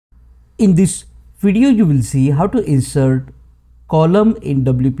In this video, you will see how to insert column in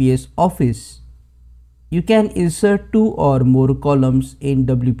WPS Office. You can insert 2 or more columns in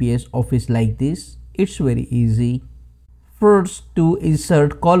WPS Office like this. It's very easy. First, to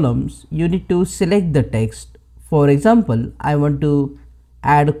insert columns, you need to select the text. For example, I want to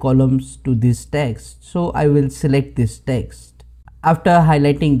add columns to this text, so I will select this text. After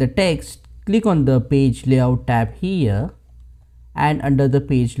highlighting the text, click on the page layout tab here, and under the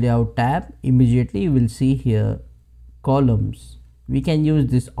page layout tab, immediately you will see here columns. We can use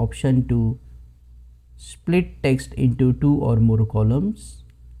this option to split text into 2 or more columns.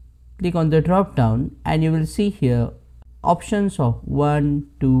 Click on the drop down and you will see here options of 1,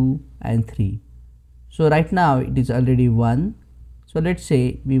 2 and 3. So right now it is already 1. So let's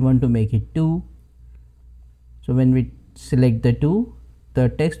say we want to make it 2. So when we select the 2, the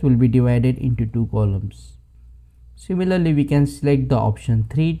text will be divided into 2 columns. Similarly, we can select the option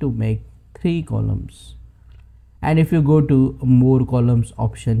 3 to make 3 columns. And if you go to more columns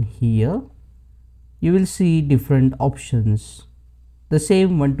option here, you will see different options. The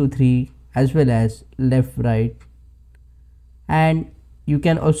same 1, 2, 3 as well as left, right. And you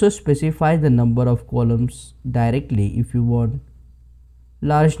can also specify the number of columns directly if you want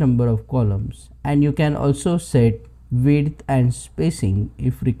large number of columns. And you can also set width and spacing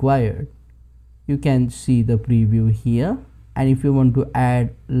if required. You can see the preview here, and if you want to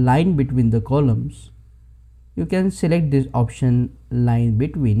add line between the columns, you can select this option line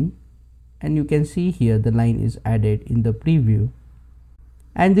between, and you can see here the line is added in the preview.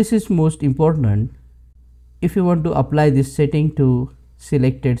 And this is most important, if you want to apply this setting to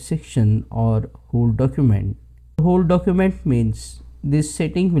selected section or whole document. The whole document means this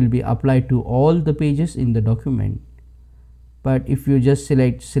setting will be applied to all the pages in the document. But if you just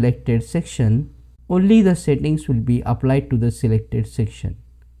select selected section, only the settings will be applied to the selected section.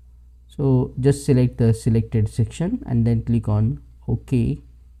 So just select the selected section and then click on OK.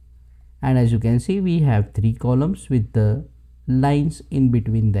 And as you can see, we have 3 columns with the lines in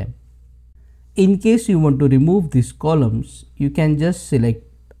between them. In case you want to remove these columns, you can just select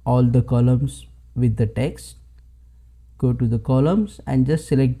all the columns with the text. Go to the columns and just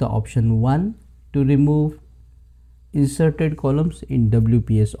select the option 1 to remove inserted columns in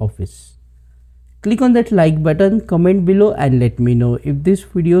WPS Office. Click on that like button, comment below and let me know if this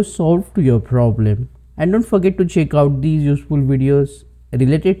video solved to your problem. And don't forget to check out these useful videos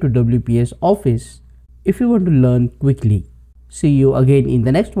related to WPS Office if you want to learn quickly. See you again in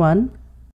the next one.